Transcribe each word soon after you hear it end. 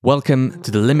Welcome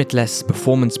to the Limitless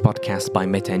Performance podcast by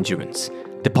Meta Endurance,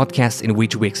 the podcast in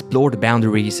which we explore the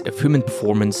boundaries of human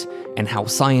performance and how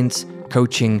science,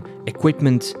 coaching,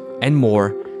 equipment, and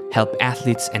more help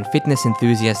athletes and fitness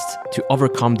enthusiasts to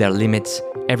overcome their limits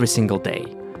every single day.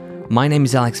 My name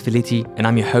is Alex Filitti, and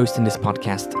I'm your host in this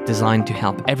podcast designed to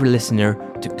help every listener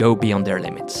to go beyond their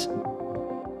limits.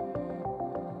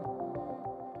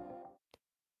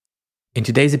 In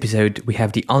today's episode, we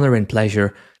have the honor and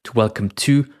pleasure to welcome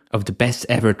two of the best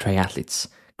ever triathletes,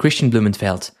 Kristian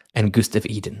Blummenfelt and Gustav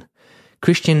Iden.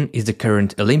 Kristian is the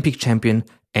current Olympic champion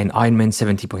and Ironman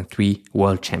 70.3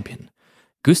 world champion.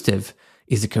 Gustav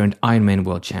is the current Ironman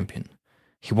world champion.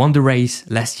 He won the race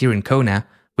last year in Kona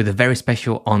with a very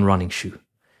special on-running shoe.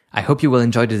 I hope you will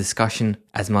enjoy the discussion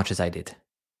as much as I did.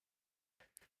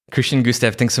 Kristian,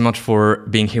 Gustav, thanks so much for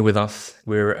being here with us.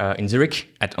 We're in Zurich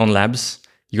at On Labs.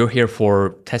 You're here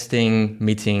for testing,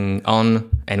 meeting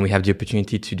On, and we have the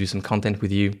opportunity to do some content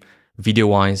with you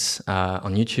video-wise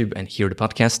on YouTube and here the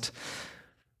podcast.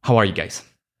 How are you guys?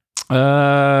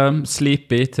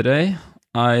 Sleepy today.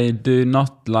 I do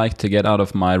not like to get out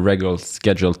of my regular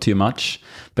schedule too much,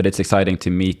 but it's exciting to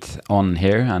meet On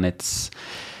here, and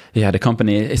the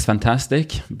company is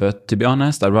fantastic, but to be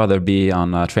honest, I'd rather be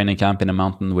on a training camp in a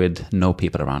mountain with no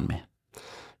people around me.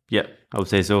 Yeah, I would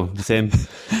say so. The same.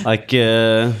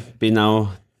 Been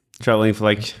now traveling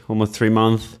for almost 3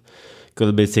 months. Got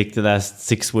a bit sick the last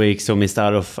 6 weeks, so missed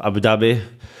out of Abu Dhabi.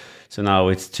 So now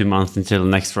it's 2 months until the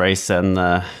next race, and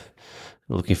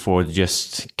looking forward to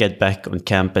just get back on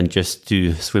camp and just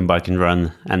do swim, bike, and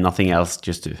run, and nothing else,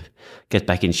 just to get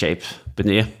back in shape. But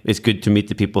yeah, it's good to meet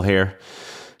the people here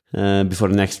before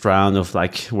the next round of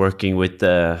working with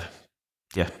the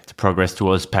progress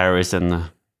towards Paris and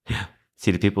see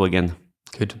the people again.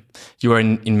 Good. You are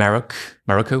in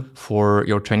Morocco for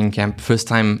your training camp. First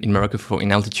time in Morocco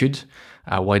in altitude.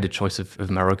 Why the choice of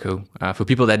Morocco? For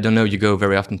people that don't know, you go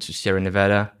very often to Sierra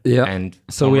Nevada. Yeah. And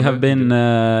so we have been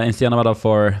in Sierra Nevada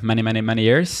for many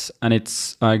years, and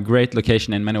it's a great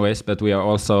location in many ways, but we are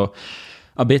also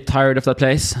a bit tired of that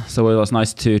place. So it was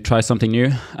nice to try something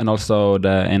new. And also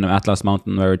in Atlas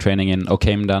Mountain where we're training in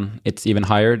Okeemdan, it's even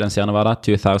higher than Sierra Nevada,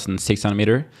 2,600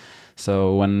 meters.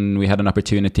 So when we had an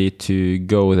opportunity to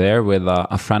go there with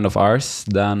a friend of ours,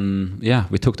 then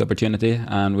we took the opportunity,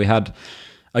 and we had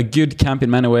a good camp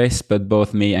in many ways, but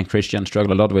both me and Kristian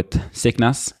struggled a lot with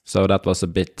sickness. So that was a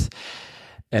bit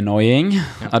annoying.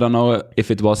 Yeah. I don't know if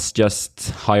it was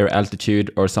just higher altitude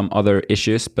or some other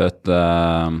issues, but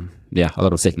a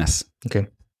lot of sickness. Okay.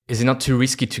 Is it not too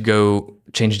risky to go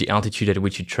change the altitude at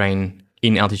which you train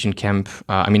in altitude camp?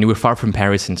 We're far from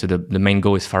Paris, and so the main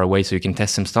goal is far away, so you can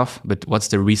test some stuff. But what's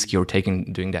the risk you're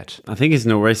taking doing that? I think it's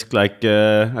no risk.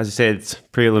 As you said, it's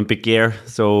pre-Olympic year,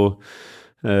 so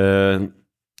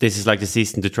this is the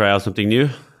season to try out something new.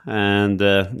 And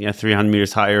 300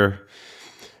 meters higher.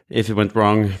 If it went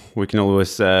wrong, we can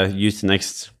always use the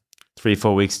next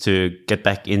 3-4 weeks to get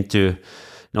back into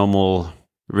normal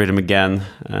rhythm again.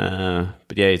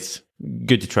 It's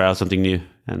good to try out something new,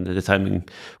 and the timing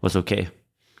was okay.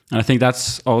 And I think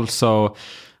that's also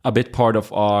a bit part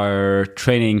of our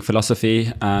training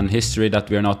philosophy and history, that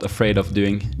we're not afraid of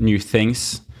doing new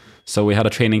things. So we had a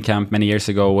training camp many years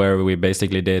ago where we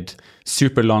basically did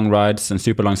super long rides and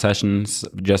super long sessions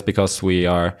just because we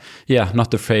are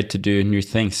not afraid to do new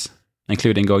things,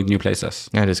 including going new places.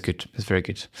 Yeah, that's good. That's very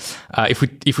good.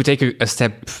 If we take a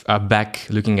step back,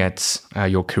 looking at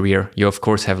your career, you of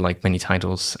course have many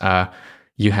titles.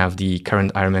 You have the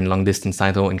current Ironman long distance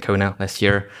title in Kona last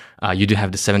year. You do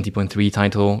have the 70.3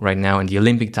 title right now, and the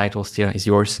Olympic title still is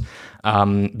yours.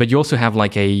 But you also have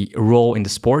a role in the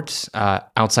sport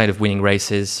outside of winning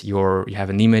races. You have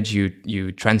an image.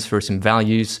 You transfer some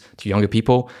values to younger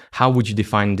people. How would you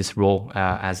define this role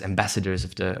as ambassadors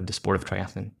of the sport of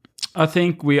triathlon? I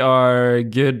think we are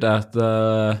good at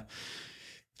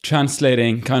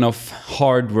translating kind of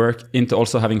hard work into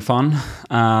also having fun,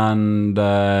 and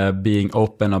being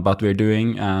open about what we're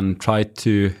doing, and try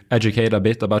to educate a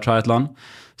bit about triathlon.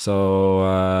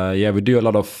 So we do a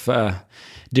lot of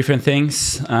different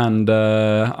things, and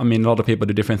a lot of people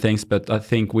do different things, but I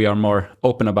think we are more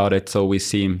open about it, so we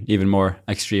seem even more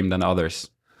extreme than others.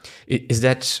 Is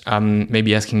that,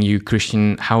 maybe asking you,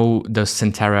 Kristian, how does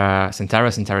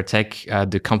Centara Tech,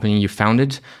 the company you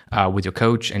founded with your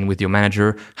coach and with your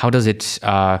manager, how does it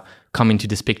come into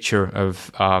this picture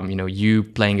of you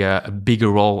playing a bigger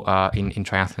role in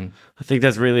triathlon? I think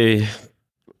that's really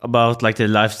about the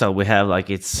lifestyle we have.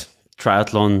 It's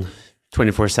triathlon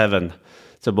 24/7.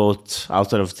 So both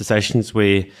outside of the sessions,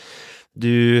 we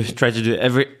try to do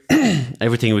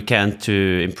everything we can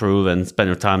to improve and spend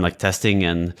our time like testing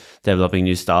and developing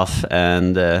new stuff,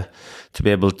 and to be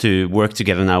able to work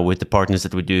together now with the partners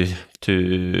that we do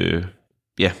to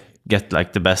get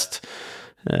like the best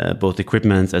both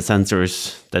equipment and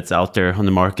sensors that's out there on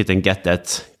the market, and get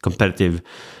that competitive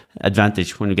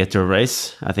advantage when you get to a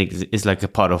race. I think it's like a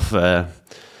part of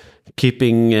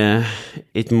keeping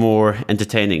it more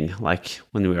entertaining, like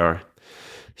when we are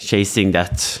chasing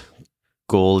that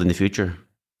goal in the future.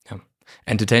 Yeah.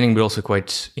 Entertaining, but also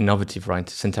quite innovative, right?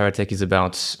 Centara Tech is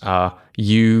about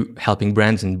you helping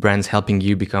brands and brands helping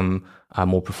you become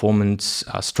more performant,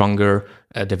 stronger,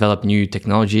 develop new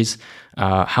technologies.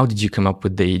 How did you come up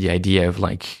with the idea of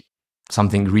like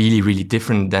something really, really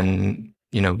different than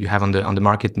you have on the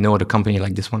market? No other company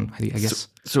like this one, I guess.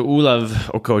 So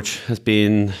Olav, our coach, has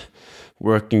been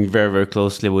working very, very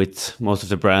closely with most of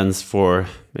the brands for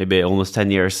maybe almost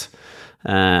 10 years.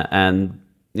 And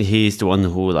he's the one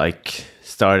who like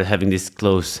started having this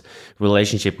close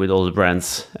relationship with all the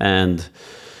brands. And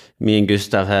me and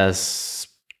Gustav has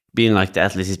been like the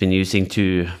athletes he's been using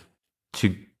to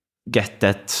get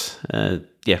that,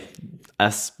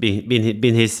 as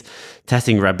being his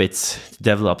testing rabbits to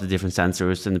develop the different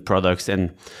sensors and the products.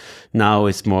 And now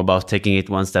it's more about taking it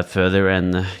one step further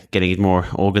and getting it more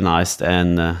organized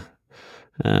and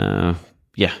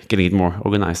getting it more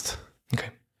organized. Okay.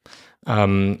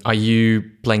 Are you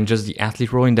playing just the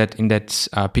athlete role in that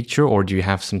picture, or do you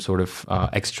have some sort of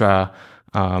extra?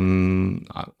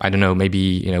 I don't know.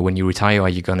 Maybe when you retire, are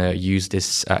you gonna use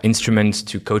this instrument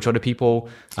to coach other people,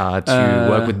 to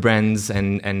work with brands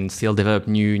and still develop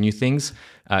new things?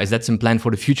 Is that some plan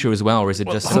for the future as well, or is it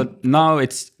just? So now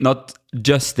it's not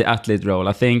just the athlete role.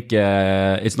 I think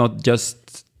it's not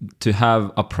just to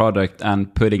have a product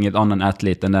and putting it on an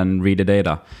athlete and then read the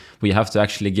data. We have to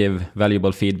actually give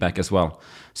valuable feedback as well.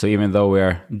 So even though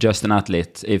we're just an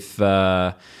athlete, if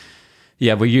we're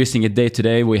using it day to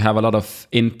day, we have a lot of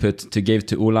input to give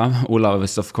to Olav. Olav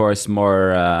is of course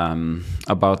more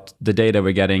about the data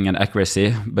we're getting and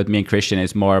accuracy, but me and Kristian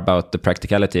is more about the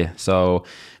practicality. So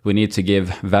we need to give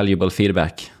valuable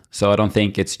feedback. So I don't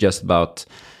think it's just about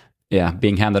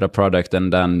being handed a product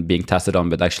and then being tested on,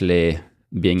 but actually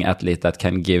being an athlete that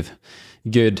can give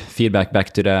good feedback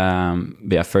back to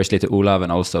the firstly to Olav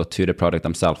and also to the product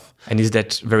themselves. And is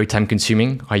that very time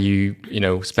consuming? Are you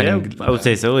spending? Yeah, I would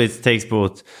say so. It takes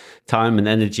both time and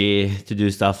energy to do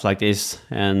stuff like this.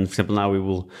 And for example, now we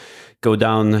will go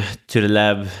down to the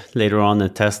lab later on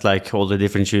and test like all the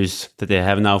different shoes that they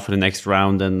have now for the next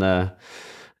round. And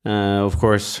of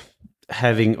course,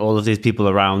 having all of these people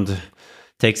around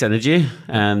takes energy,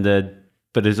 and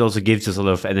but it also gives us a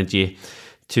lot of energy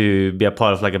to be a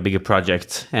part of like a bigger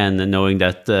project, and knowing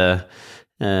that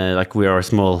like we are a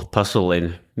small puzzle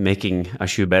in making a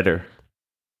shoe better.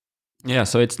 Yeah,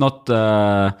 so it's not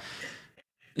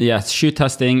shoe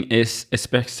testing is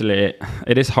especially,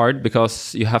 it is hard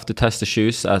because you have to test the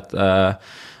shoes at a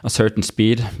certain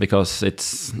speed, because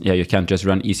it's you can't just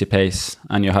run easy pace,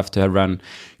 and you have to run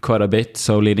quite a bit.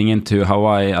 So leading into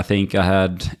Hawaii, I think I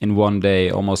had in one day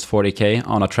almost 40k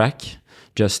on a track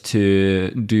just to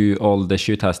do all the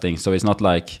shoe testing. So it's not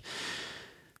like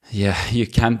you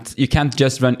can't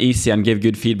just run easy and give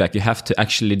good feedback. You have to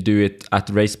actually do it at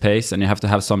race pace, and you have to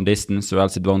have some distance, or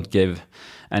else it won't give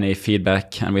any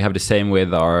feedback. And we have the same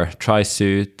with our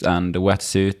tri-suit and the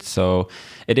wetsuit. So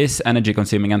it is energy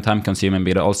consuming and time consuming,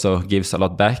 but it also gives a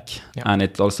lot back. Yeah. And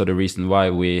it's also the reason why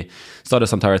we started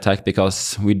Centara Tech,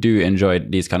 because we do enjoy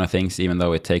these kind of things, even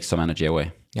though it takes some energy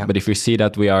away. Yeah. But if we see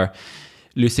that we are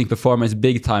losing performance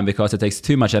big time because it takes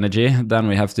too much energy, then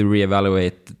we have to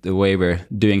reevaluate the way we're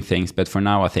doing things. But for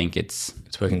now, I think it's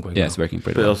working quite well. It's working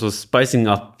pretty well. But also spicing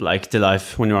up like the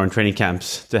life when you're on training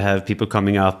camps, to have people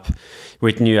coming up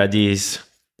with new ideas,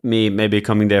 me maybe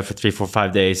coming there for 3, 4,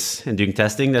 5 days and doing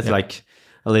testing. That's like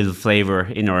a little flavor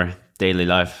in our daily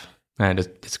life.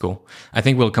 That's cool. I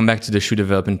think we'll come back to the shoe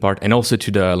development part, and also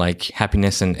to the like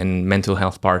happiness and mental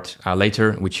health part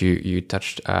later, which you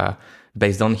touched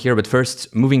based on here. But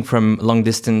first, moving from long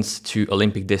distance to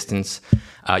Olympic distance,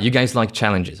 you guys like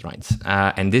challenges, right?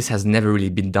 And this has never really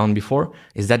been done before.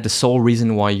 Is that the sole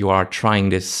reason why you are trying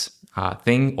this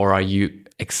thing, or are you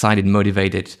excited,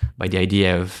 motivated by the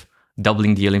idea of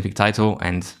doubling the Olympic title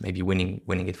and maybe winning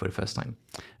it for the first time?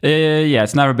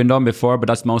 It's never been done before, but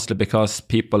that's mostly because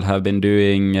people have been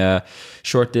doing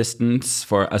short distance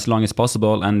for as long as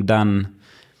possible, and then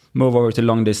move over to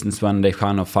long distance when they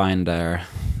kind of find their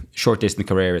short distance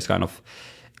career is kind of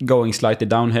going slightly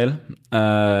downhill.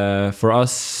 For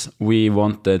us, we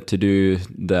wanted to do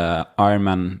the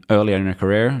Ironman earlier in our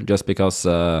career, just because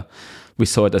we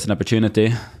saw it as an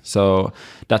opportunity. So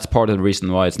that's part of the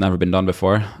reason why it's never been done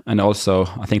before. And also,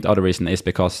 I think the other reason is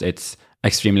because it's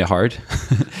extremely hard.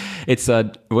 It's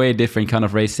a way different kind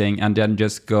of racing, and then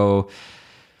just go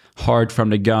hard from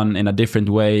the gun in a different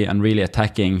way and really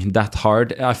attacking that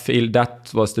hard. I feel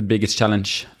that was the biggest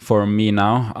challenge for me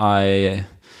now. I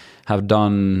have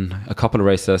done a couple of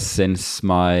races since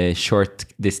my short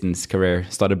distance career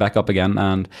started back up again,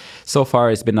 and so far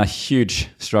it's been a huge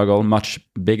struggle, much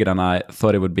bigger than I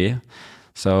thought it would be.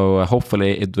 So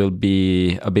hopefully it will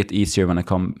be a bit easier when I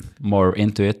come more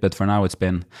into it, but for now it's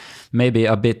been maybe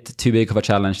a bit too big of a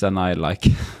challenge than I like.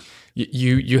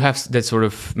 You have that sort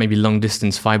of maybe long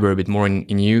distance fiber a bit more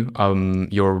in you.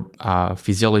 Your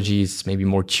physiology is maybe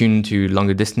more tuned to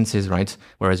longer distances, right?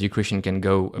 Whereas you, Kristian, can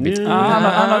go a bit.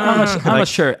 I'm not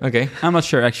sure. Okay, I'm not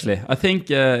sure actually. I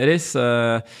think it is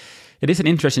an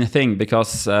interesting thing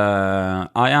because I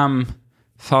am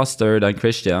faster than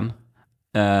Kristian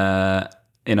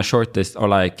in a short distance, or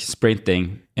like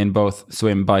sprinting in both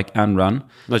swim, bike, and run.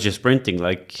 Not just sprinting,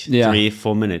 like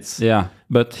 3-4 minutes. Yeah,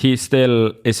 but he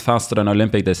still is faster than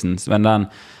Olympic distance. And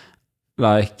then,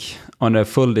 like on a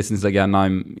full distance again,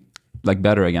 I'm like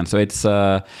better again. So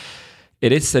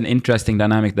it is an interesting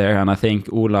dynamic there, and I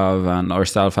think Olav and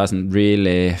ourselves hasn't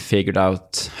really figured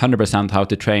out 100% how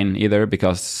to train either,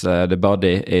 because the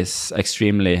body is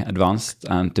extremely advanced,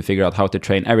 and to figure out how to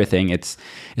train everything, it's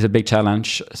a big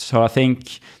challenge. So I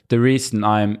think the reason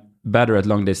I'm better at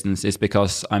long distance is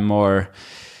because I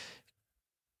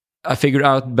figured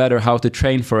out better how to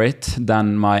train for it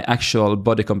than my actual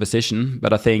body composition.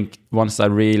 But I think once I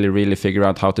really, really figure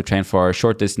out how to train for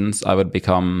short distance, I would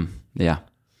become,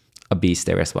 a beast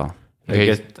there as well.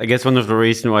 Okay. I guess one of the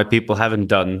reasons why people haven't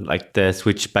done like the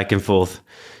switch back and forth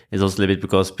is also a little bit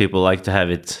because people like to have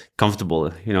it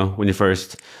comfortable. You know, when you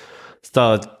first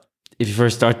start, if you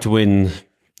first start to win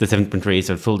the 7.3s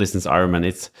or full distance Ironman,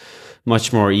 it's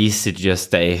much more easy to just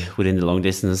stay within the long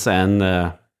distance,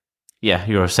 and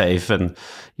you're safe, and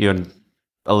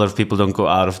a lot of people don't go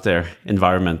out of their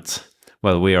environment.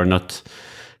 Well, we are not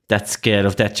that scared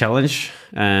of that challenge,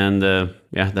 and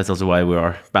that's also why we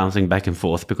are bouncing back and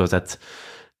forth, because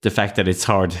the fact that it's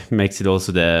hard makes it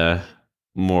also the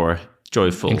more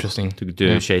joyful, interesting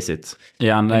to chase it.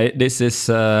 Yeah, and this is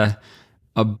a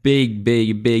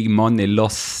big money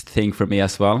loss thing for me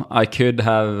as well. I could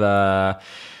have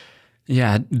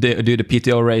do the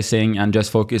PTO racing and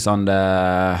just focus on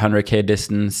the 100k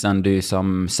distance and do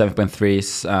some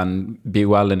 7.3s and be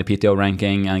well in the PTO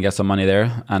ranking and get some money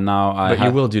there. And now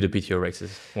you will do the PTO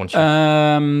races, won't you?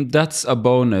 That's a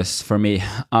bonus for me.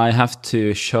 I have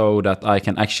to show that I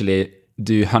can actually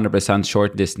do 100%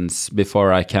 short distance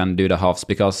before I can do the halves,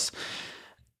 because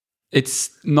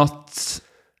it's not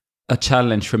a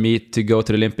challenge for me to go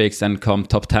to the Olympics and come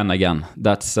top 10 again.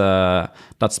 That's not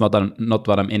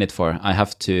what I'm in it for. I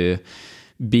have to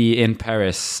be in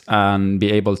Paris and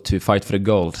be able to fight for the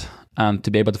gold. And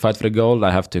to be able to fight for the gold,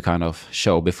 I have to kind of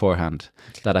show beforehand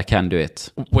that I can do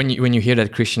it. When you hear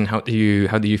that, Kristian, how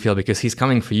do you feel? Because he's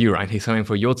coming for you, right? He's coming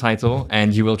for your title,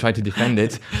 and you will try to defend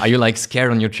it. Are you like scared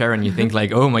on your chair and you think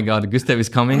like, oh my God, Gustav is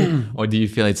coming? Or do you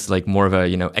feel it's like more of a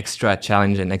extra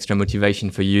challenge and extra motivation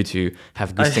for you to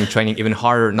have Gustav training even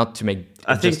harder, not to make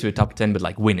just to a top 10, but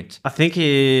like win it? I think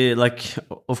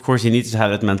of course, he needs to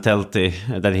have that mentality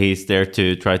that he's there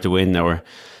to try to win, or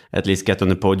at least get on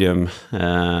the podium,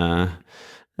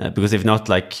 because if not,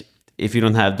 like if you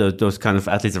don't have those kind of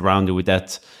athletes around you with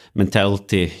that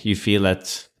mentality, you feel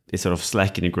that it's sort of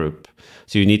slack in the group.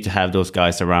 So you need to have those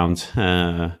guys around.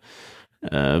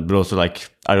 But also, like,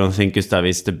 I don't think Gustav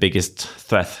is the biggest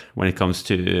threat when it comes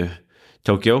to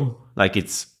Tokyo. Like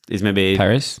it's maybe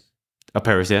Paris,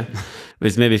 yeah.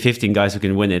 It's maybe 15 guys who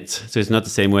can win it. So it's not the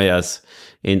same way as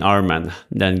in Ironman.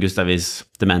 Then Gustav is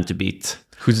the man to beat.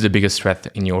 Who's the biggest threat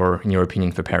in your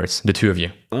opinion for Paris? The two of you.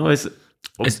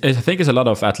 I think it's a lot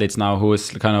of athletes now who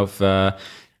is kind of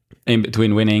in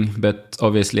between winning, but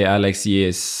obviously Alex Yee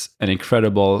is an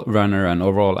incredible runner and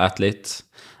overall athlete,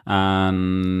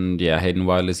 and Hayden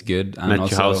Wilde is good. And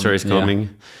Matthew Hauser is coming.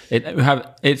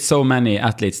 It's so many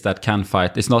athletes that can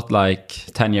fight. It's not like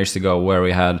 10 years ago where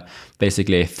we had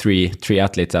basically three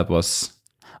athletes that was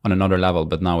on another level,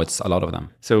 but now it's a lot of them.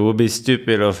 So it would be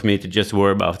stupid of me to just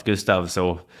worry about Gustav.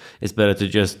 So it's better to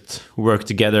just work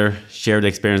together, share the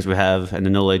experience we have and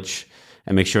the knowledge,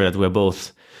 and make sure that we're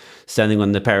both standing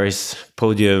on the Paris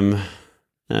podium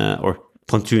or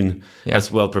pontoon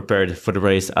as well prepared for the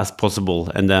race as possible.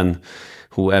 And then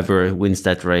whoever wins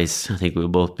that race, I think we'll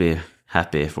both be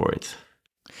happy for it.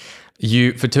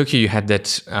 For Tokyo, you had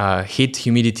that heat,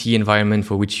 humidity environment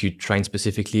for which you trained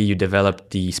specifically. You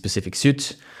developed the specific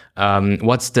suit.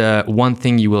 What's the one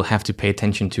thing you will have to pay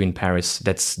attention to in Paris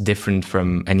that's different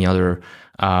from any other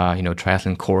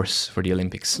triathlon course for the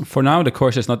Olympics? For now, the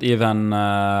course is not even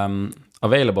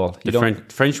available. The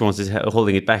French ones is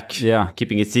holding it back,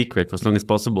 keeping it secret for as long as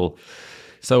possible.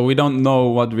 So we don't know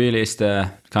what really is the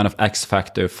kind of X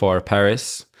factor for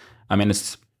Paris. I mean,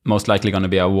 it's most likely going to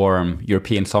be a warm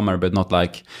European summer, but not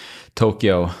like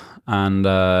Tokyo. And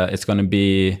it's going to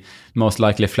be most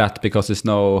likely flat because there's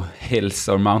no hills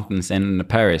or mountains in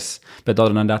Paris. But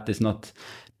other than that, it's not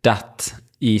that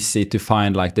easy to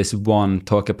find like this one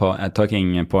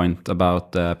talking point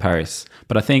about Paris.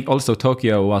 But I think also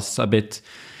Tokyo was a bit,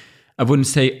 I wouldn't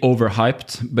say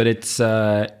overhyped, but it's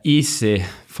easy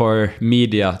for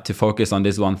media to focus on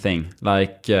this one thing.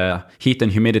 Like heat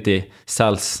and humidity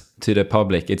sells to the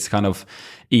public. It's kind of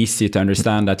easy to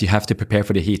understand that you have to prepare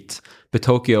for the heat. But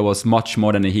Tokyo was much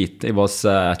more than the heat. It was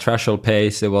threshold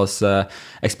pace, it was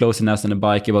explosiveness on the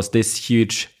bike, it was this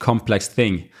huge complex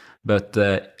thing. But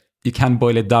you can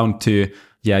boil it down to,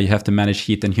 you have to manage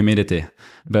heat and humidity.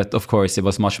 But of course, it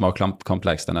was much more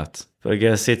complex than that. So I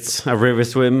guess it's a river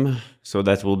swim, so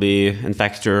that will be a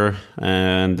factor,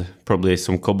 and probably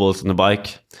some cobbles on the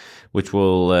bike, which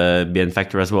will be a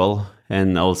factor as well.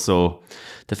 And also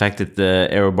the fact that the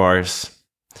aero bars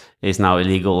is now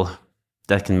illegal,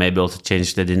 that can maybe also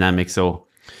change the dynamic. So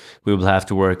we will have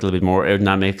to work a little bit more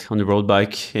aerodynamic on the road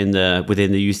bike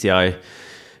within the UCI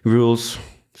rules.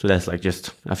 So that's like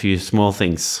just a few small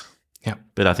things. Yeah.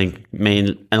 But I think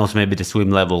and also maybe the swim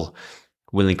level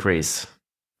will increase.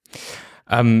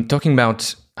 Talking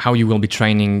about how you will be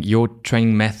training, your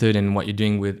training method and what you're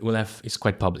doing with Ulef is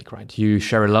quite public, right? You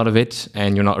share a lot of it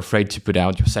and you're not afraid to put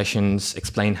out your sessions,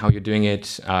 explain how you're doing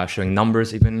it, showing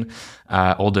numbers even,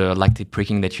 all the lactate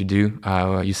pricking that you do.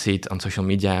 You see it on social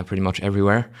media pretty much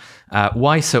everywhere.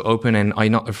 Why so open, and are you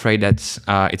not afraid that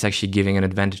it's actually giving an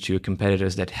advantage to your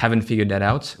competitors that haven't figured that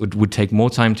out, would take more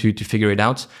time to figure it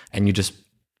out, and you just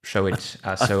show it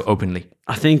so openly?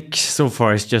 I think so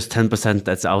far it's just 10%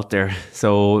 that's out there.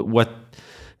 So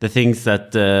the things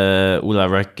that Ula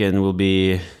reckon will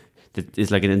be, that is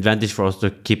like an advantage for us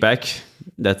to keep back,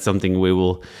 that's something we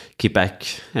will keep back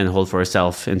and hold for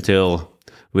ourselves until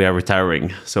we are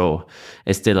retiring. So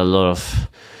it's still a lot of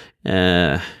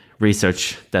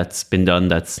research that's been done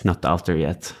that's not out there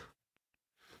yet.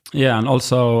 Yeah, and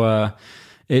also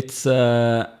it's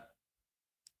many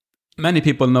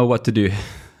people know what to do,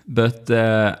 but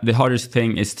the hardest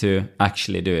thing is to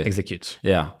actually do it. Execute.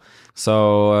 Yeah.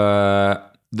 So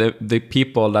the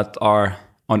people that are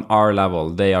on our level,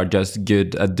 they are just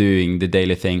good at doing the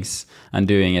daily things and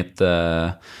doing it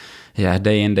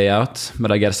day in, day out.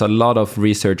 But I guess a lot of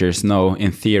researchers know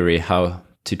in theory how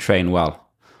to train well.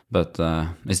 But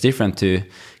it's different to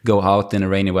go out in a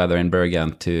rainy weather in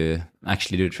Bergen to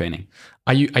actually do training.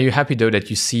 Are you happy though that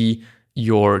you see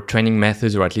your training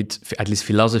methods, or at least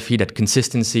philosophy, that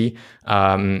consistency?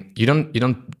 You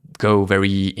don't go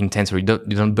very intense, or you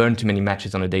don't burn too many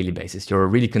matches on a daily basis. You're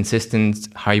really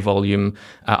consistent, high volume.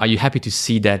 Are you happy to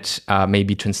see that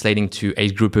maybe translating to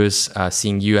age groupers,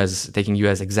 taking you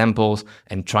as examples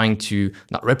and trying to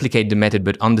not replicate the method,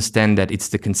 but understand that it's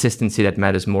the consistency that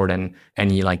matters more than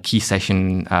any like key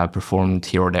session performed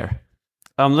here or there?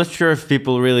 I'm not sure if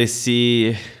people really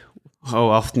see how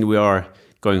often we are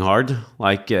going hard.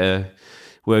 Like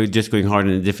we're just going hard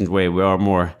in a different way. We are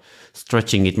more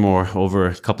stretching it more over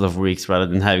a couple of weeks rather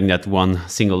than having that one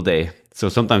single day. So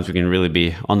sometimes we can really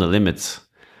be on the limits,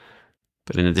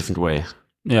 but in a different way.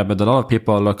 Yeah, but a lot of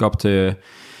people look up to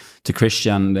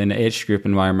Kristian in the age group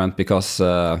environment because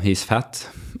he's fat,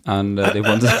 and they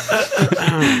want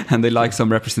and they like some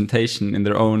representation in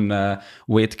their own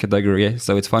weight category.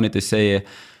 So it's funny to say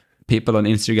people on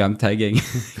Instagram tagging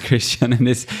Kristian in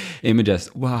his images.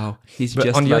 Wow, he's but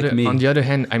just like me. On the other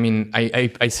hand, I mean,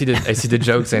 I see the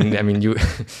jokes, and I mean,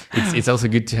 it's also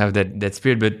good to have that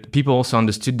spirit. But people also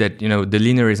understood that the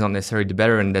leaner is not necessarily the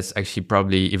better, and that's actually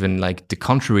probably even like the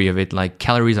contrary of it. Like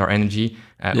calories are energy.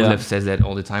 Ulef says that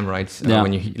all the time, right?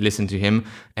 When you listen to him,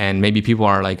 and maybe people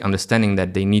are like understanding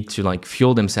that they need to like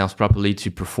fuel themselves properly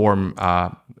to perform.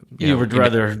 You would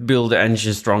rather build the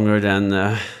engine stronger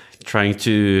than trying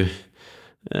to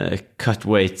cut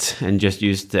weight and just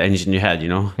use the engine you had,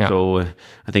 Yeah. So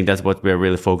I think that's what we're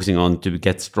really focusing on, to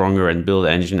get stronger and build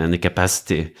the engine and the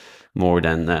capacity more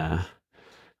than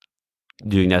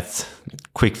doing that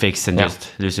quick fix and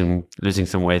just losing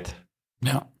some weight.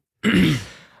 Yeah.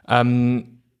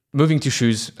 Moving to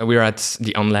shoes, we're at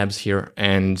the On Labs here,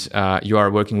 and you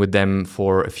are working with them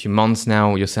for a few months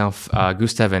now yourself.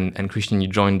 Gustav and Kristian, you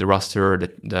joined the roster,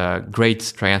 the great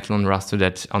triathlon roster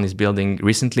that On is building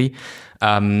recently.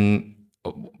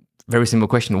 very simple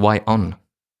question: why On?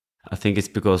 I think it's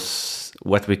because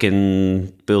what we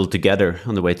can build together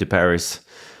on the way to Paris.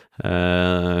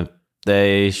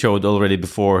 They showed already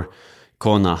before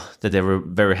Kona that they were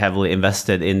very heavily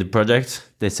invested in the project.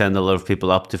 They sent a lot of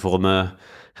people up to Formö,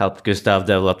 helped Gustav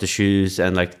develop the shoes,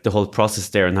 and like the whole process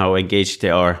there and how engaged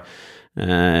they are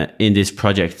in this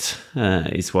project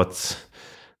is what's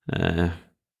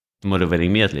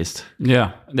motivating me, at least.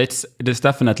 Yeah, it's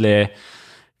definitely.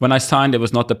 When I signed, it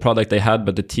was not the product they had,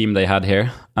 but the team they had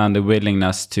here, and the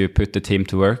willingness to put the team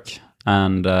to work,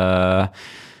 and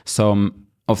some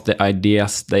of the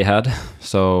ideas they had.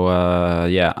 So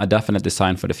yeah, I definitely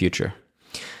signed for the future.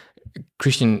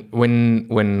 Kristian,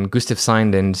 when Gustav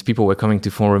signed and people were coming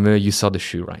to Formö, you saw the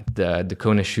shoe, right? The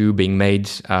Kona shoe being made,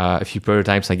 a few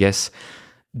prototypes, I guess.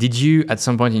 Did you, at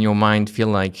some point in your mind, feel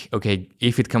like, okay,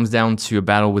 if it comes down to a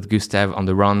battle with Gustav on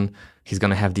the run, he's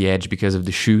going to have the edge because of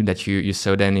the shoe that you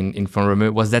saw then in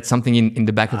Formö? Was that something in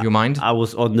the back of your mind? I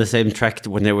was on the same track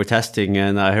when they were testing,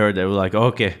 and I heard they were like,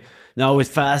 okay, now it's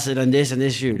faster than this and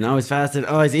this shoe. Now it's faster.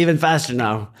 Oh, it's even faster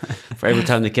now. For every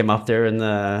time they came up there, and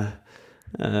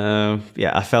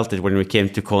yeah, I felt it when we came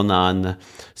to Kona, and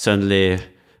suddenly,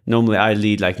 normally I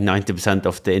lead like 90%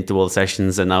 of the interval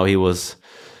sessions, and now he was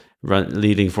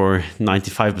leading for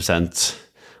 95%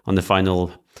 on the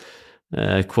final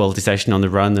quality session on the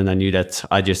run. And I knew that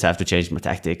I just have to change my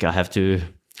tactic. I have to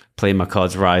play my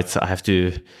cards right. I have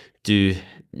to do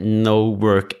no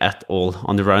work at all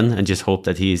on the run and just hope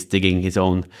that he's digging his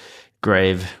own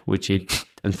grave, which he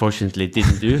unfortunately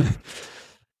didn't do.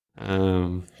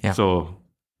 Yeah. So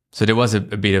there was a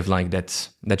bit of like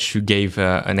that shoe gave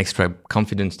an extra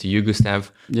confidence to you,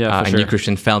 Gustav. Yeah, for and sure. you,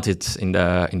 Kristian, felt it in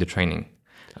the training,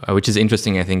 which is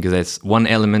interesting, I think, because that's one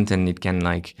element, and it can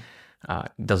like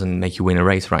doesn't make you win a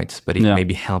race, right? But it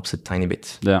maybe helps a tiny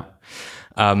bit. Yeah.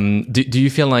 Do you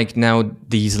feel like now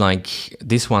these like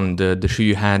this one, the shoe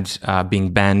you had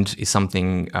being banned, is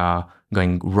something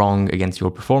going wrong against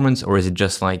your performance, or is it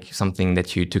just like something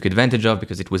that you took advantage of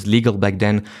because it was legal back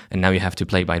then, and now you have to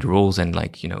play by the rules and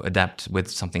like adapt with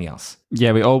something else?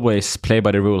 Yeah, we always play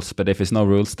by the rules, but if it's no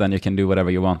rules, then you can do whatever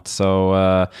you want.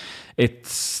 So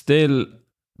it's still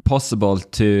possible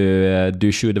to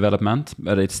do shoe development,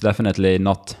 but it's definitely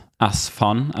not as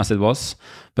fun as it was.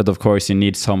 But of course, you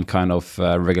need some kind of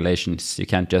regulations. You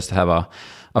can't just have a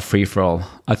free for all.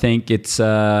 I think it's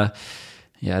the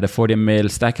 40 mil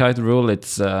stack height rule.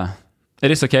 It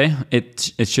is okay.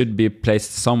 It should be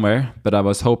placed somewhere, but I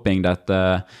was hoping that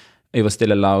it was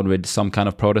still allowed with some kind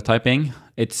of prototyping.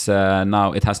 It's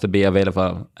now it has to be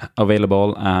available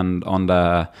and on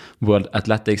the World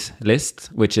Athletics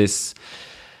list, which is,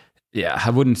 I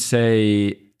wouldn't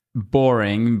say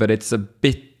boring, but it's a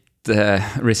bit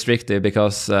restrictive,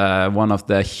 because one of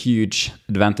the huge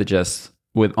advantages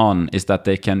with On is that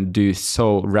they can do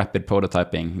so rapid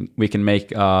prototyping. We can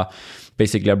make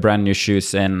basically a brand new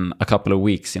shoes in a couple of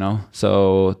weeks,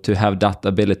 So to have that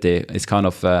ability is kind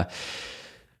of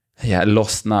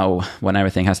lost now when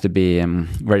everything has to be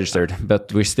registered.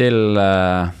 But we're still...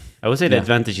 I would say the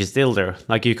advantage is still there.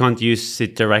 Like, you can't use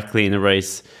it directly in a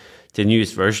race, the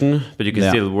newest version, but you can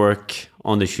still work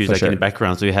on the shoes in the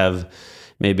background. So you have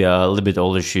maybe a little bit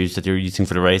older shoes that you're using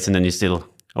for the race, and then you still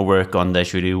work on the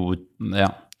shoe you would.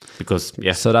 Yeah. Because,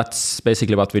 So that's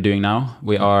basically what we're doing now.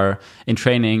 We are in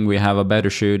training, we have a better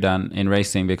shoe than in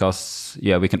racing, because,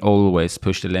 we can always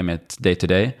push the limit day to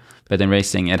day. But in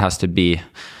racing, it has to be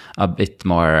a bit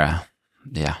more,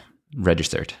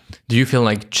 registered. Do you feel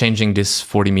like changing this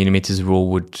 40 millimeters rule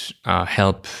would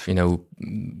help,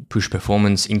 push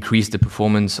performance, increase the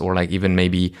performance, or like even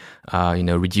maybe,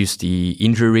 reduce the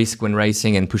injury risk when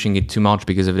racing and pushing it too much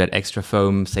because of that extra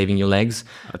foam saving your legs?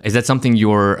 Is that something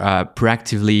you're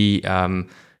proactively,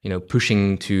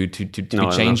 pushing to be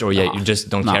changed, or you just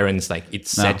don't care and it's like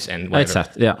it's set and whatever? It's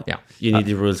set, yeah. You need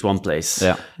the rules one place.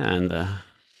 Yeah. And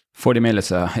 40 mil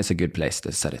is a good place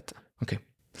to set it. Okay.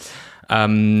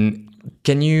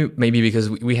 Can you maybe, because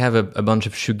we have a bunch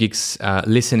of shoe geeks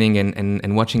listening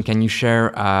and watching, can you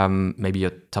share maybe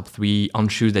your top 3 On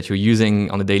shoes that you're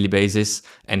using on a daily basis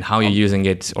and how you're using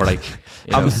it, or like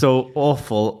I'm so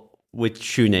awful with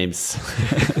shoe names.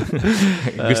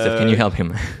 Gustav, can you help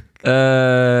him?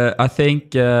 I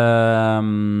think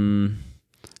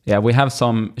we have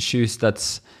some shoes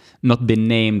that's not been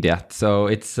named yet, so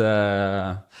it's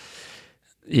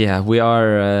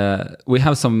we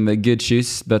have some good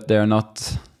shoes, but they're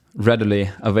not readily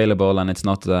available, and it's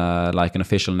not like an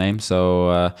official name.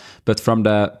 So, but from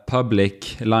the public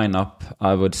lineup,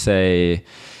 I would say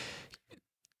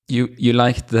you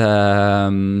like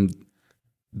the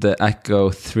Echo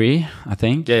 3, I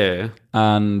think. Yeah.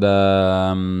 And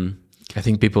I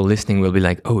think people listening will be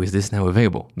like, "Oh, is this now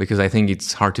available?" Because I think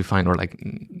it's hard to find or like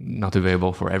not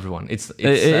available for everyone. It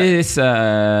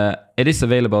is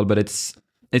available, but it's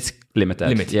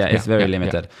limited. Yeah, it's very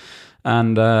limited. Yeah.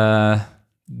 And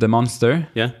the Monster.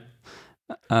 Yeah.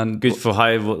 And good for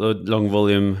long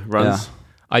volume runs. Yeah.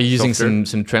 Are you using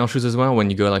some trail shoes as well when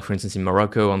you go, like for instance in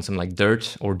Morocco on some like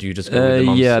dirt, or do you just go with the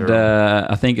Monster? Yeah,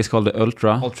 I think it's called the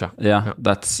Ultra. Ultra. Yeah.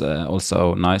 That's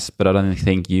also nice, but I don't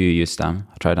think you use them.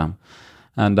 Try them.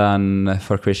 And then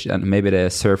for Kristian, maybe the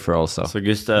Surfer also. So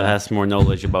Gustav has more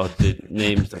knowledge about the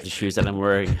names of the shoes that I'm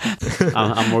wearing.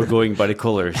 I'm more going by the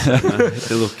colors,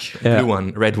 the look. Blue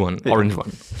one, red one, orange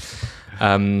one.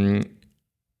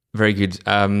 Very good.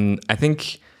 I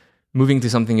think moving to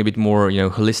something a bit more,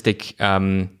 holistic,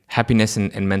 happiness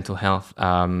and mental health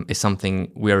is something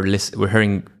we're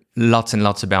hearing lots and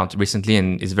lots about recently,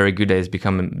 and is very good that it's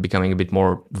becoming a bit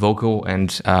more vocal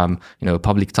and a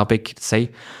public topic to say.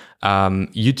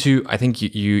 You two, I think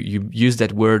you use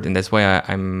that word, and that's why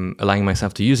I'm allowing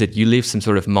myself to use it. You live some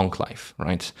sort of monk life,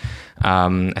 right?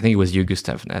 I think it was you,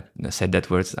 Gustav, that said that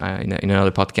word in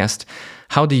another podcast.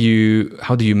 How do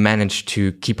you manage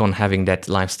to keep on having that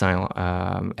lifestyle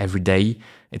every day?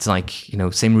 It's like,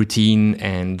 same routine,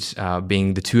 and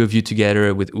being the two of you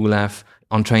together with Olaf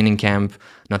on training camp,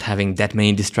 not having that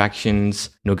many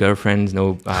distractions, no girlfriends,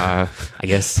 no, I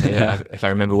guess, if I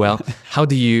remember well. How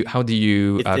do you cope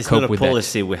with that? It's not a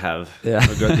policy we have. Yeah.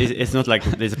 It's not like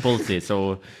there's a policy.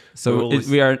 So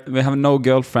we have no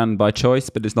girlfriend by choice,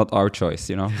 but it's not our choice,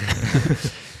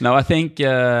 No, I think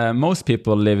most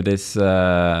people live this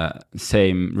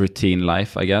same routine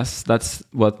life, I guess. That's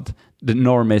what the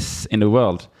norm is in the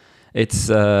world. It's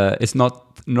not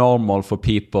normal for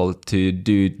people to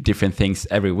do different things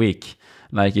every week.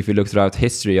 Like if you look throughout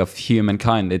history of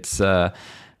humankind, it's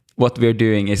what we're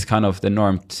doing is kind of the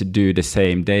norm to do the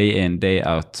same day in, day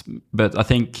out. But I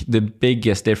think the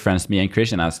biggest difference me and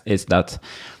Kristian has is that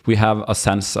we have a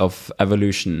sense of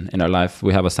evolution in our life.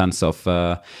 We have a sense of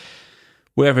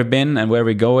where we've been and where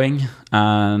we're going,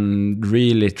 and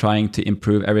really trying to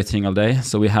improve every single day.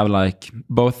 So we have like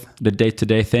both the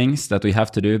day-to-day things that we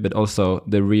have to do, but also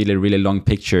the really, really long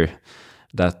picture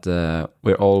that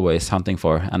we're always hunting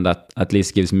for, and that at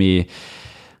least gives me,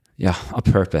 a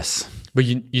purpose. But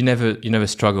you never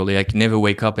struggle, like never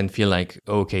wake up and feel like,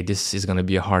 okay, this is gonna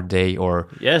be a hard day, or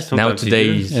now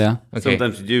today. Okay.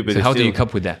 Sometimes you do, but so how do you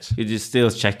cope with that? You just still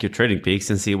check your training peaks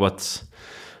and see what's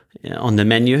on the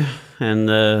menu, and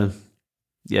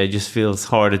it just feels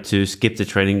harder to skip the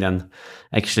training than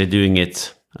actually doing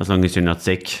it, as long as you're not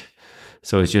sick.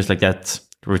 So it's just like that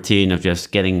routine of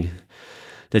just getting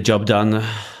the job done,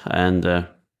 and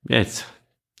it's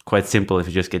quite simple if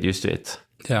you just get used to it.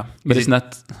 Yeah, but isn't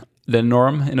that the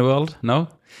norm in the world? No,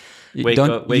 wake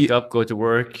up, go to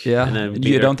work. Yeah, and then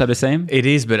you don't have the same. It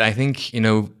is, but I think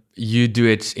you do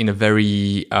it in a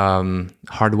very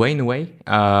hard way. In a way,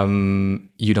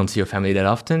 you don't see your family that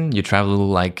often. You travel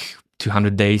like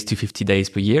 200 days, 250 days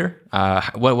per year.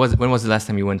 When was the last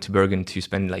time you went to Bergen to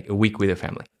spend like a week with your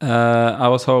family? I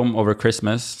was home over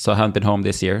Christmas, so I haven't been home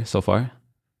this year so far.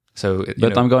 So,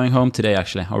 but I'm going home today.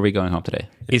 Actually, are we going home today?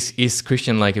 Is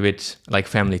Kristian like a bit like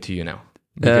family to you now?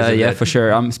 For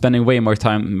sure. I'm spending way more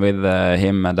time with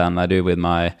him than I do with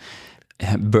my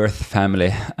birth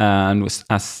family, and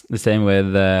as the same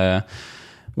with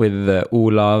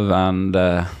Olav, and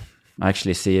I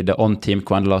actually see the on team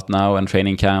quite a lot now, and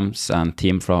training camps, and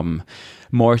team from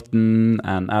Morten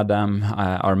and Adam,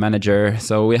 our manager.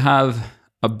 So we have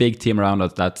a big team around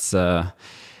us. That's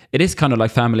it is kind of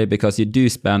like family, because you do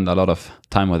spend a lot of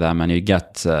time with them, and you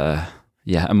get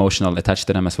emotional attached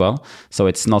to them as well. So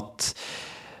it's not.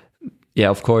 Yeah,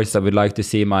 of course, I would like to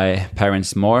see my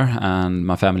parents more and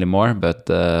my family more, but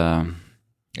and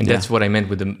that's what I meant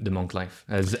with the monk life.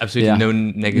 There's absolutely no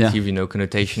negative,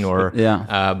 connotation, or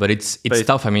but it's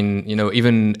tough. I mean,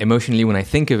 even emotionally, when I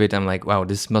think of it, I'm like, wow,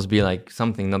 this must be like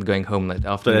something, not going home like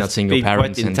after not seeing your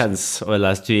parents. It's been quite intense over the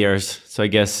last 2 years, so I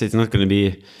guess it's not going to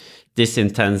be this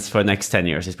intense for the next 10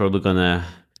 years. It's probably going to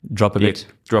drop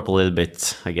a little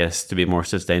bit, I guess, to be more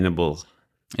sustainable.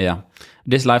 Yeah,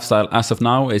 this lifestyle as of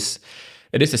now is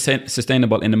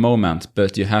sustainable in the moment,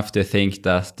 but you have to think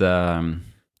that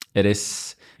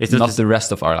it's not the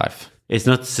rest of our life. It's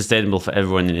not sustainable for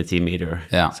everyone in the team either.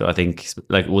 Yeah. So I think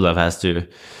like Olav has to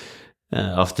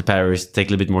after Paris take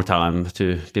a little bit more time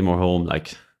to be more home.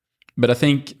 But I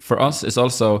think for us it's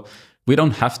also, we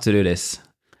don't have to do this.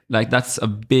 Like that's a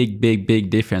big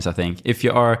difference. I think if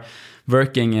you are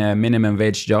working a minimum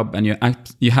wage job and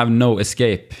you have no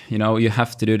escape, you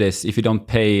have to do this. If you don't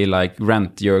pay like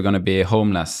rent, you're going to be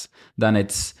homeless. Then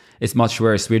it's much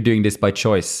worse. We're doing this by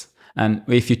choice, And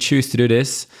if you choose to do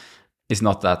this, it's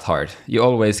not that hard. You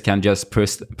always can just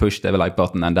push the like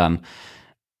button, and then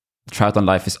triathlon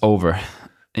life is over.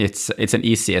 It's an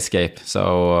easy escape.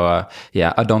 So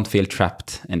I don't feel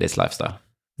trapped in this lifestyle.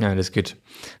 Yeah, that's good.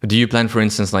 Do you plan, for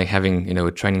instance, like having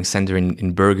a training center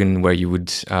in Bergen where you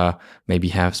would maybe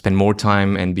spend more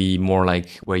time and be more like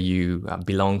where you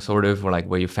belong, sort of, or like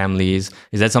where your family is?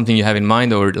 Is that something you have in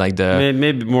mind, or like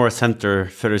maybe more a center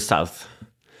further south?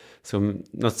 So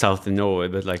not south in Norway,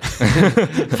 but like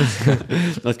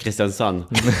not Kristiansand,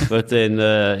 but in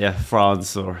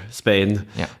France or Spain.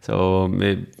 Yeah. So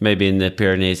maybe in the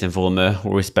Pyrenees in Volme,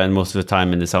 where we spend most of the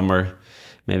time in the summer.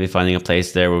 Maybe finding a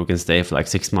place there where we can stay for like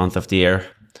 6 months of the year,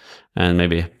 and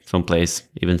maybe some place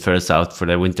even further south for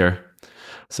the winter.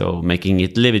 So making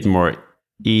it a little bit more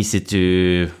easy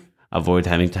to avoid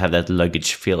having to have that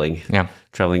luggage feeling. Yeah.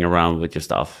 Traveling around with your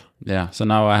stuff. Yeah. So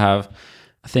now I have,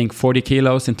 I think, 40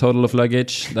 kilos in total of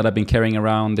luggage that I've been carrying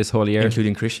around this whole year.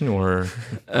 Including Kristian, or?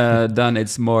 Then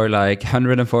it's more like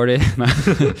 140.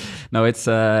 No,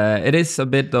 it is a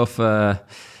bit of a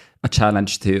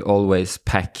challenge to always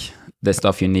pack the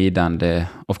stuff you need, and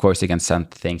of course you can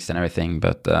send things and everything,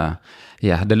 but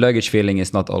the luggage feeling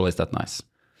is not always that nice.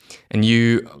 And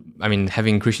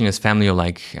having Kristian as family, or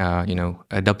like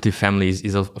adoptive families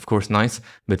is of course nice,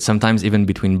 but sometimes even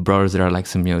between brothers there are like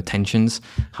some tensions.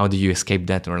 How do you escape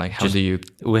that, or like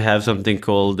we have something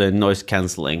called noise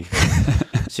cancelling.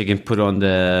 So you can put on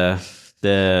the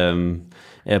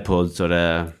AirPods or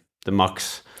the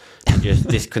Max, just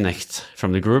disconnect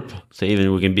from the group. So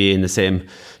even we can be in the same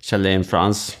chalet in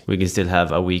France, we can still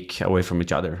have a week away from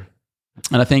each other.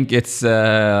 And I think it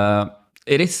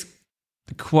is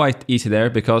quite easy there,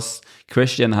 because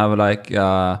Kristian have like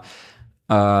a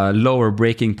lower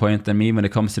breaking point than me when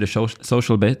it comes to the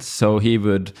social bit. So he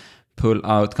would pull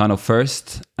out kind of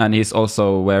first, and he's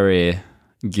also very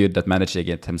good at managing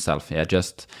it himself. Yeah,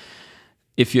 just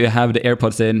if you have the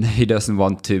AirPods in, he doesn't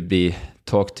want to be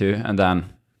talked to, and then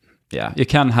you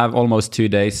can have almost 2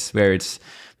 days where it's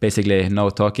basically no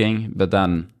talking, but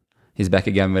then he's back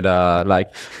again with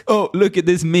oh, look at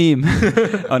this meme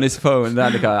on his phone.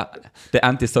 Then the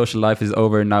antisocial life is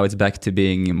over. Now it's back to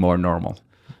being more normal.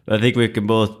 I think we can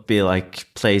both be like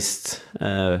placed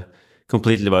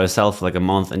completely by ourselves like a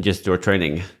month and just do our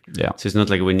training. Yeah. So it's not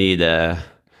like we need a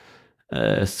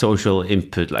social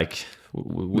input. Like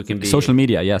we can be social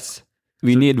media. Yes.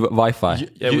 We need Wi-Fi.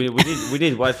 We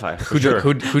need Wi-Fi.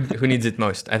 Who needs it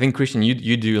most? I think Kristian,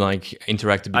 you do like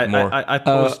interact a bit more. I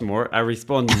post more. I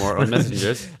respond more on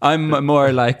messengers. I'm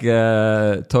more like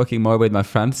talking more with my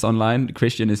friends online.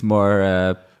 Kristian is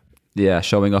more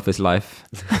showing off his life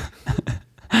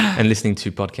and listening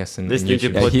to podcasts and listening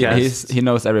YouTube. to podcasts. He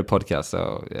knows every podcast,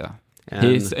 so yeah.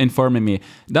 He's informing me.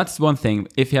 That's one thing.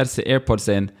 If he has the AirPods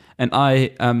in and I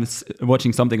am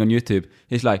watching something on YouTube,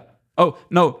 he's like, "Oh,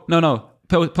 no.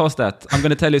 Pause that. I'm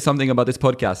going to tell you something about this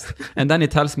podcast." And then he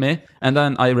tells me, and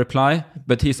then I reply,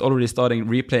 but he's already starting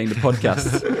replaying the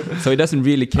podcast. So he doesn't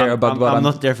really care about what I'm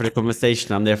not there for the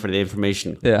conversation. I'm there for the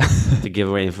information. Yeah. To give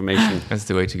away information. That's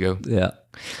the way to go. Yeah.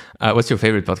 What's your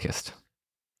favorite podcast?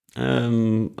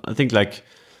 I think like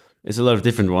it's a lot of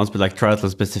different ones, but like triathlon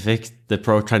specific, the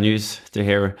Pro Tri News, to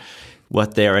hear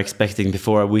what they are expecting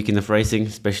before a weekend of racing,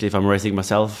 especially if I'm racing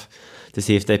myself, to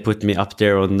see if they put me up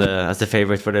there as the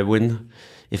favorite for the win.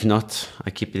 If not, I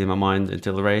keep it in my mind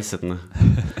until the race, and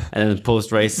then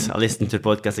post race, I listen to the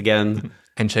podcast again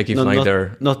and check if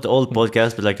they're not the old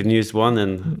podcast, but like the newest one,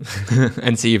 and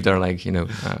and see if they're like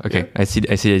okay. Yeah. I see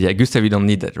that. Yeah, Gustav, you don't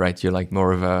need that, right? You're like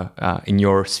more of a in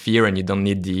your sphere, and you don't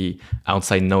need the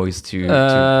outside noise to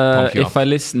pump you if off. I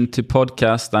listen to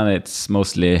podcasts, then it's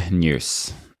mostly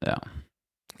news. Yeah,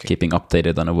 okay. Keeping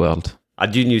updated on the world. I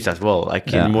do news as well.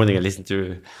 Like in the morning, I listen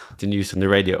to the news on the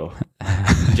radio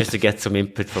just to get some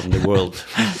input from the world.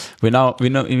 We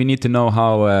need to know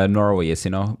how Norway is.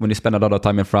 When you spend a lot of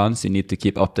time in France, you need to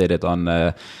keep updated on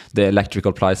the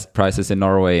electrical prices in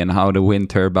Norway and how the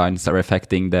wind turbines are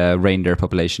affecting the reindeer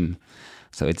population.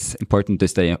 So it's important to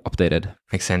stay updated.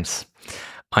 Makes sense.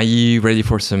 Are you ready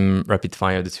for some rapid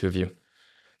fire, the two of you?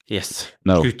 Yes.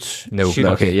 No. Shoot. No. Shoot.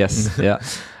 Okay. Yes. Yeah.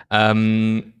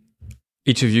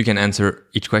 Each of you can answer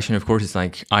each question. Of course, it's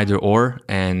like either or,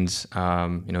 and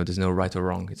there's no right or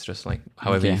wrong. It's just like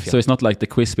however you feel. So it's not like the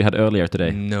quiz we had earlier today.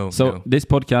 No. So this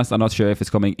podcast, I'm not sure if it's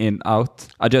coming in out.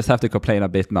 I just have to complain a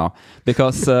bit now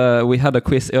because we had a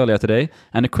quiz earlier today,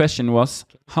 and the question was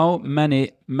how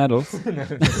many medals?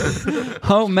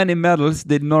 How many medals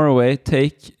did Norway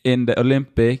take in the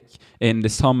Olympic in the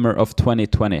summer of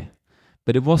 2020?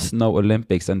 But it was no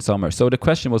Olympics in summer. So the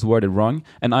question was worded wrong,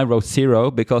 and I wrote 0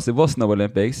 because it was no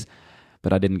Olympics.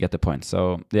 but I didn't get the point.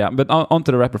 So yeah, but on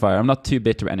to the rapid fire. I'm not too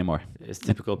bitter anymore. It's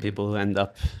typical people who end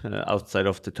up outside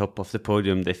of the top of the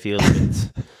podium. They feel a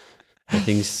bit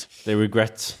things they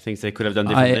regret, things they could have done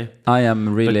differently. I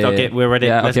am really... But okay, we're ready.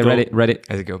 Yeah, Let's okay, go. ready.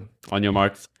 Let's go. On your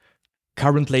marks.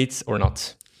 Carbon plates or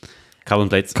not? Carbon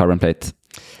plates. Carbon plate.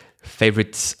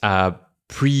 Favorite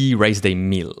pre-race day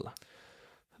meal?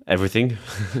 Everything.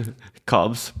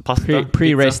 Carbs, pasta.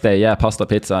 Pre-race day, yeah, pasta,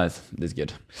 pizza is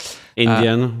good.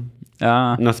 Indian.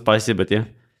 Not spicy, but yeah.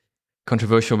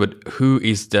 Controversial, but who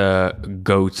is the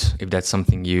GOAT, if that's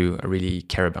something you really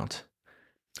care about?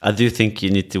 I do think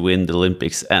you need to win the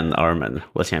Olympics and Ironman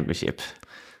World Championship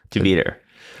to be there.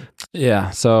 Yeah,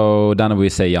 so then we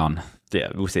say Jan. Yeah,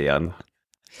 we say Jan.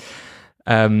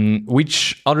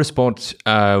 Which other sport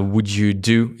would you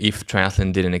do if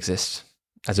triathlon didn't exist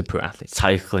as a pro athlete?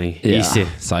 Cycling. Yeah, Easy.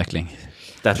 cycling.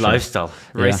 That lifestyle.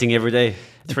 Racing every day.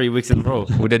 3 weeks in a row.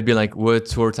 Would that be like World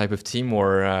Tour type of team,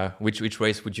 or which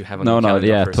race would you have on the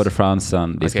calendar first? Tour de France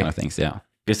and these kind of things, yeah.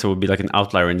 Guess I would be like an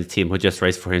outlier in the team who just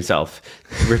raced for himself,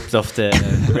 ripped off the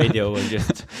radio and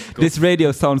just... This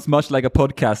radio sounds much like a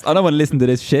podcast. I don't want to listen to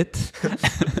this shit.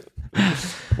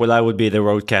 Well, I would be the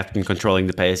road captain, controlling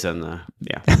the pace and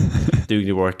doing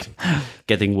the work,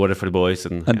 getting water for the boys.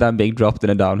 And then being dropped in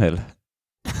a downhill.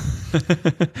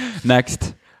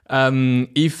 Next.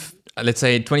 If, let's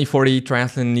say, 2040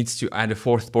 triathlon needs to add a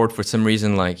fourth sport for some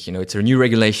reason, like, it's a new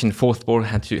regulation, fourth sport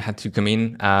had to come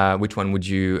in, which one would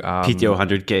you... PTO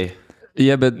 100K.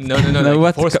 Yeah, but no.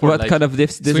 Like what like kind of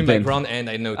discipline? Swim, back, run, and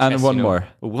I know chess, and one more.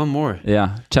 One more.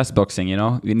 Yeah, chess boxing.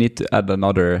 We need to add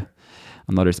another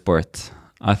sport.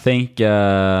 I think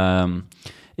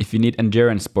if you need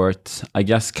endurance sport, I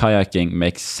guess kayaking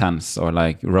makes sense, or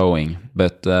like rowing.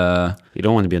 But you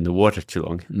don't want to be in the water too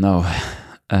long. No.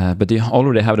 But you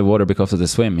already have the water because of the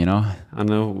swim, I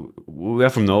know. We are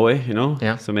from Norway,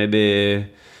 Yeah. So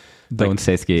maybe... Don't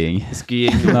say skiing.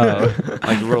 Skiing, No.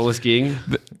 like roller skiing.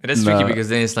 That's tricky because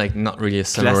then it's like not really a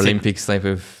Summer Olympics type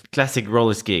of... Classic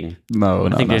roller skiing. No,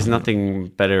 I think there's nothing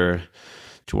better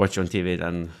to watch on TV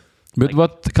than... But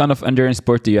what kind of endurance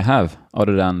sport do you have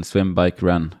other than swim, bike,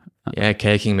 run? Yeah,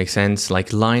 kayaking makes sense.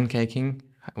 Like line kayaking.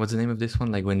 What's the name of this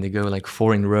one? Like when they go like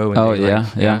 4 in a row.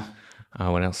 And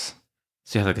what else?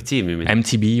 So you have like a team, you mean?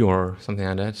 MTB or something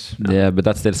like that. No. Yeah, but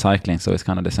that's still cycling, so it's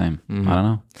kind of the same. I don't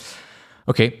know.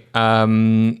 Okay.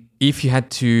 If you had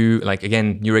to, like,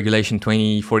 again, new regulation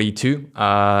 2042,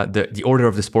 the order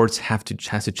of the sports has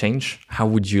to change. How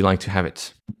would you like to have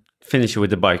it? Finish with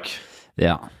the bike.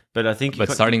 Yeah. But I think...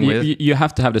 starting with... You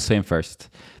have to have the swim first.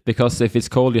 Because if it's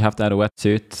cold, you have to add a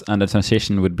wetsuit, and the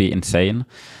transition would be insane.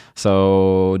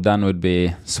 So then would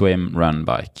be swim, run,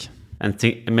 bike. And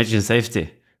imagine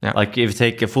safety. Yeah. Like if you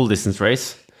take a full distance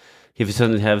race, if you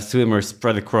suddenly have swimmers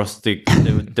spread across the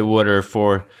water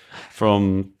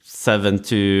from 7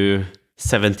 to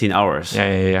 17 hours.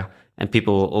 Yeah. And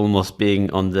people almost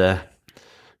being on the...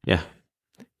 Yeah.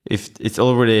 If it's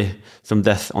already some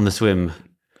death on the swim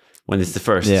when it's the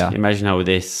first, imagine how it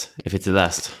is if it's the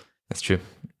last. That's true.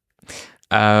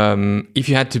 If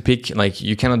you had to pick, like,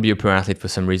 you cannot be a pro athlete for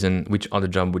some reason, which other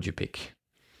job would you pick?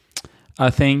 I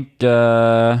think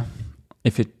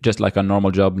if it's just like a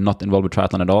normal job, not involved with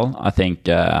triathlon at all, I think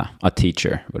a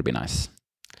teacher would be nice.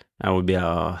 I would be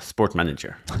a sport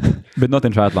manager. But not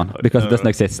in triathlon, because it doesn't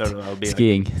exist. I'll be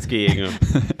Skiing. Like skiing.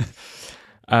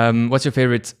 What's your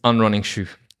favorite on-running shoe?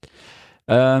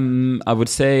 I would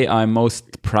say I'm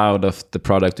most proud of the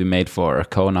product we made for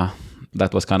Kona.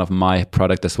 That was kind of my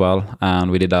product as well, and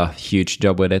we did a huge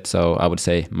job with it, so I would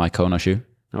say my Kona shoe.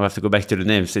 I'll have to go back to the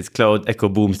names. It's Cloud Echo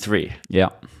Boom 3. Yeah.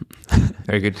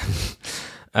 Very good.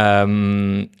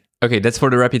 Okay, that's for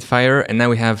the rapid fire. And now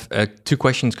we have 2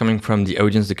 questions coming from the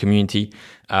audience, the community.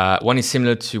 One is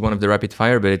similar to one of the rapid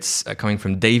fire, but it's coming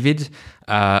from David.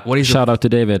 Shout out to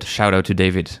David. Shout out to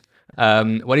David.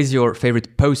 What is your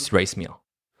favorite post-race meal?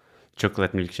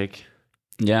 Chocolate milkshake.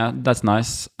 Yeah, that's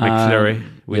nice. McFlurry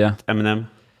with M&M.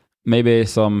 Maybe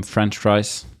some French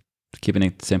fries. Keeping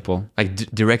it simple. Like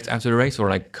direct after the race or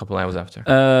like a couple hours after?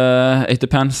 It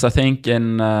depends. I think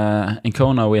in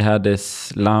Kona we had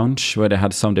this lounge where they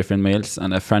had some different meals,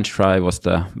 and a French fry was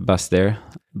the best there.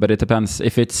 But it depends.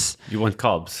 If it's... You want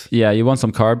carbs. Yeah, you want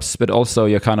some carbs, but also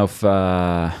you're kind of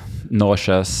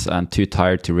nauseous and too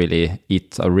tired to really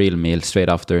eat a real meal straight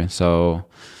after. So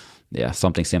yeah,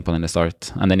 something simple in the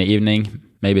start. And then in the evening,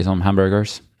 maybe some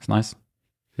hamburgers. It's nice.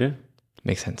 Yeah.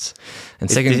 Makes sense.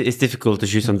 And it's difficult to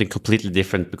choose something completely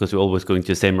different because we're always going to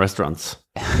the same restaurants.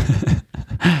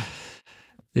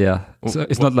 Yeah, so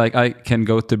it's not like I can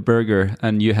go to burger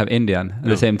and you have Indian at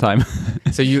the same time.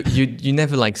 So you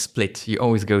never like split. You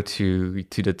always go to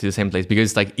the same place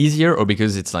because it's like easier, or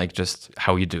because it's like just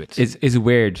how you do it. It's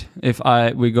weird if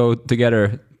we go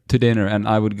together to dinner and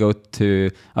I would go to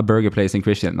a burger place in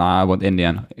Kristian. Nah, I want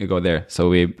Indian. You go there, so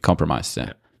we compromise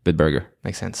with burger.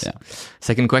 Makes sense. Yeah.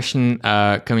 Second question,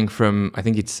 coming from, I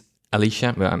think it's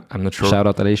Alicia, but I'm not sure. Shout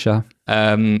out Alicia.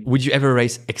 Would you ever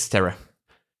race Xterra?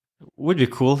 Would be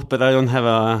cool, but I don't have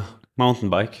a mountain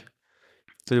bike,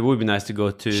 so it would be nice to go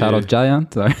to. Shout out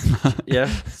Giant. Yeah,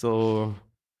 so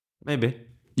maybe.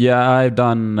 Yeah, I've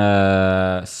done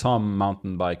some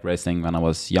mountain bike racing when I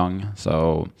was young,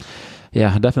 so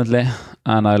yeah, definitely.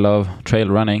 And I love trail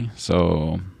running,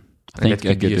 so I think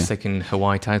that could be a second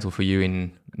Hawaii title for you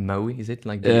in Maui. Is it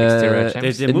like the Xterra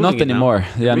champs? Not anymore.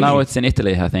 Yeah, really? Now it's in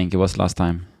Italy. I think it was last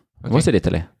time. Okay. Was it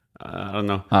Italy? I don't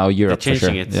know. Oh, Europe. They're changing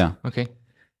for sure. it. Yeah. Okay.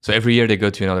 So every year they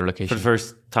go to another location. For the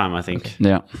first time, I think. Okay.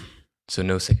 Yeah. So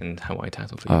no second Hawaii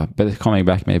title for you. But it's coming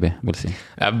back, maybe. We'll see.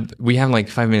 We have like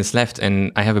 5 minutes left,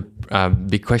 and I have a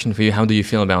big question for you. How do you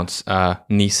feel about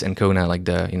Nice and Kona? Like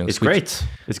it's great.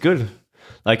 It's good.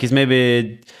 Like it's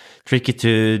maybe tricky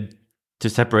to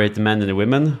separate the men and the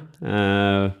women,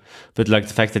 but like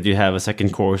the fact that you have a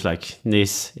second course, like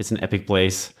Nice, it's an epic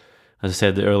place. As I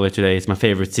said earlier today, it's my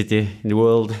favorite city in the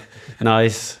world.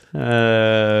 Nice,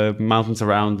 mountains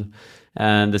around.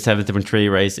 And the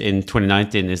 70.3 race in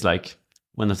 2019 is like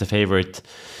one of the favorite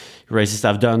races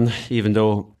I've done, even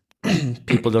though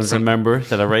people don't remember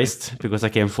that I raced because I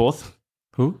came fourth.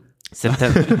 Who?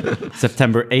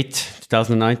 September 8,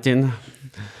 2019.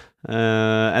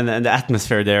 And the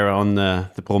atmosphere there on the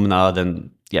promenade,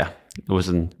 and yeah, it was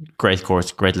a great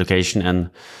course, great location, and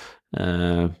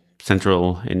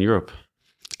central in Europe.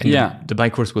 And the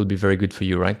bike course will be very good for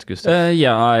you, right, Gustav?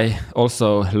 Yeah, I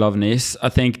also love Nice. I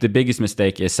think the biggest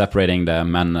mistake is separating the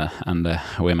men and the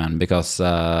women, because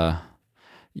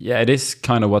it is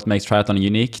kind of what makes triathlon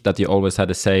unique, that you always had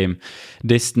the same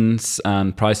distance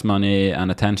and prize money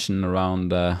and attention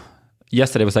around.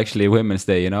 Yesterday was actually Women's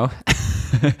Day, you know,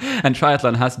 and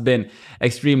triathlon has been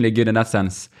extremely good in that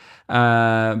sense.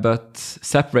 But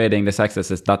separating the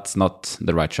sexes, that's not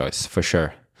the right choice, for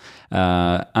sure.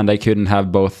 And they couldn't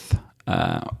have both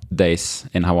days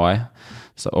in Hawaii,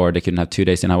 or they couldn't have 2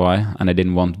 days in Hawaii, and they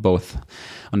didn't want both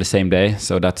on the same day.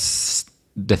 So that's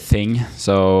the thing.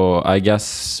 So I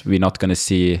guess we're not going to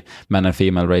see men and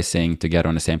female racing together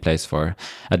on the same place for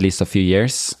at least a few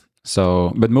years.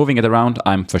 So, but moving it around,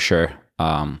 I'm for sure.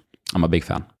 I'm a big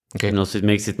fan. Okay. And also it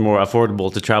makes it more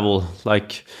affordable to travel.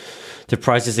 Like the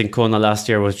prices in Kona last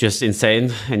year was just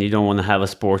insane, and you don't want to have a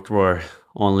sport where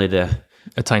only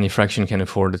a tiny fraction can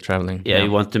afford the traveling. Yeah, you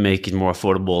want to make it more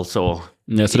affordable. So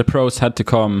the pros had to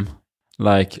come,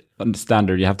 like on the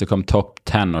standard, you have to come top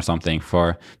 10 or something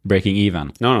for breaking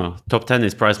even. No, top 10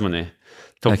 is prize money.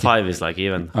 Top 5 is like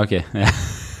even. Okay, yeah.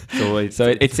 So it's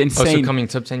insane. Also coming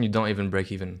top 10, you don't even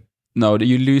break even. No,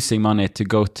 you're losing money to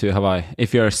go to Hawaii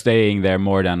if you're staying there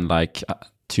more than like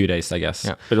 2 days, I guess.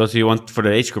 Yeah. But also you want, for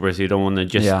the age groupers, you don't want to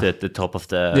just at the top of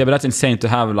the... Yeah, but that's insane to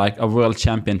have like a world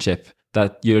championship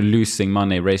that you're losing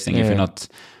money racing if you're not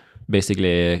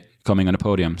basically coming on a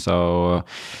podium. So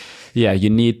you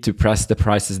need to press the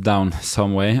prices down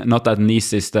some way. Not that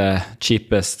Nice is the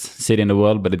cheapest city in the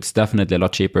world, but it's definitely a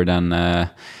lot cheaper than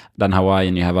Hawaii,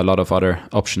 and you have a lot of other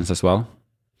options as well.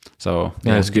 So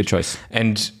it's a good choice.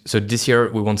 And so this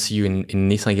year we won't see you in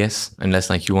Nice, I guess, unless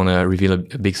like you want to reveal a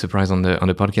big surprise on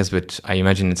the podcast. But I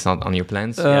imagine it's not on your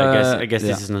plans. I guess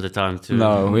this is not the time to.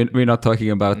 No, we're not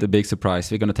talking about the big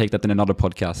surprise. We're going to take that in another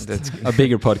podcast. That's a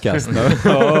bigger podcast.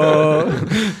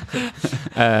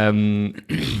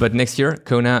 But next year,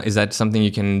 Kona, is that something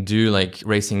you can do, like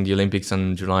racing the Olympics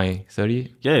on July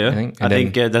 30? Yeah. I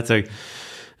think that's a.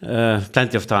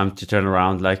 Plenty of time to turn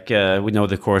around. Like we know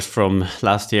the course from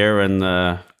last year, and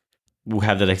we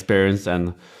have that experience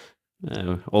and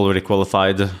already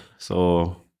qualified.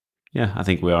 So I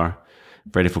think we are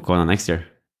ready for Kona next year.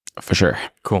 For sure.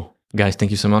 Cool. Guys,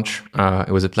 thank you so much.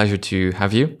 It was a pleasure to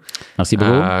have you. Merci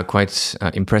beaucoup. Quite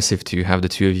impressive to have the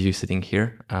two of you sitting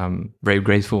here. Very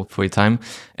grateful for your time.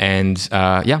 And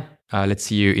let's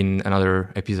see you in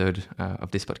another episode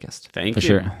of this podcast. Thank you. For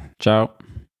sure. Ciao.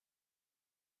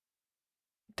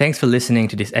 Thanks for listening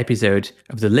to this episode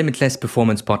of the Limitless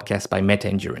Performance podcast by Meta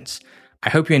Endurance. I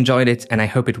hope you enjoyed it, and I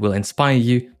hope it will inspire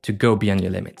you to go beyond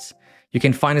your limits. You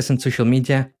can find us on social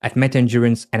media at Meta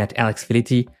Endurance and at Alex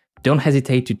Fility. Don't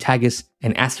hesitate to tag us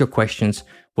and ask your questions.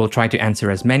 We'll try to answer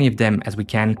as many of them as we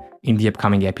can in the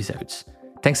upcoming episodes.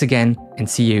 Thanks again, and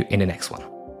see you in the next one.